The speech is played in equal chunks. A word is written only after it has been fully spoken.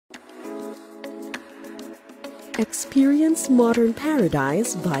Experience modern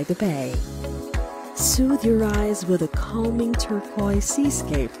paradise by the bay. Soothe your eyes with a calming turquoise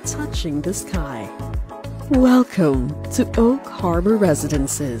seascape touching the sky. Welcome to Oak Harbor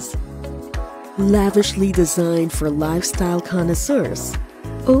Residences. Lavishly designed for lifestyle connoisseurs,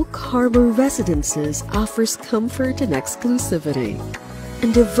 Oak Harbor Residences offers comfort and exclusivity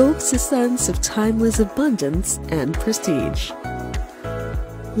and evokes a sense of timeless abundance and prestige.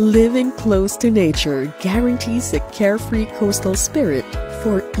 Living close to nature guarantees a carefree coastal spirit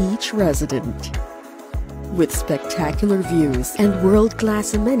for each resident. With spectacular views and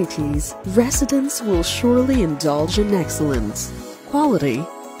world-class amenities, residents will surely indulge in excellence, quality,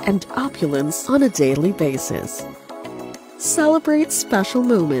 and opulence on a daily basis. Celebrate special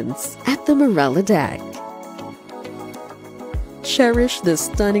moments at the Marella Deck. Cherish the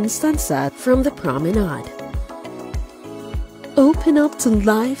stunning sunset from the promenade. Open up to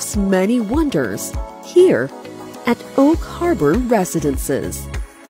life's many wonders here at Oak Harbor Residences.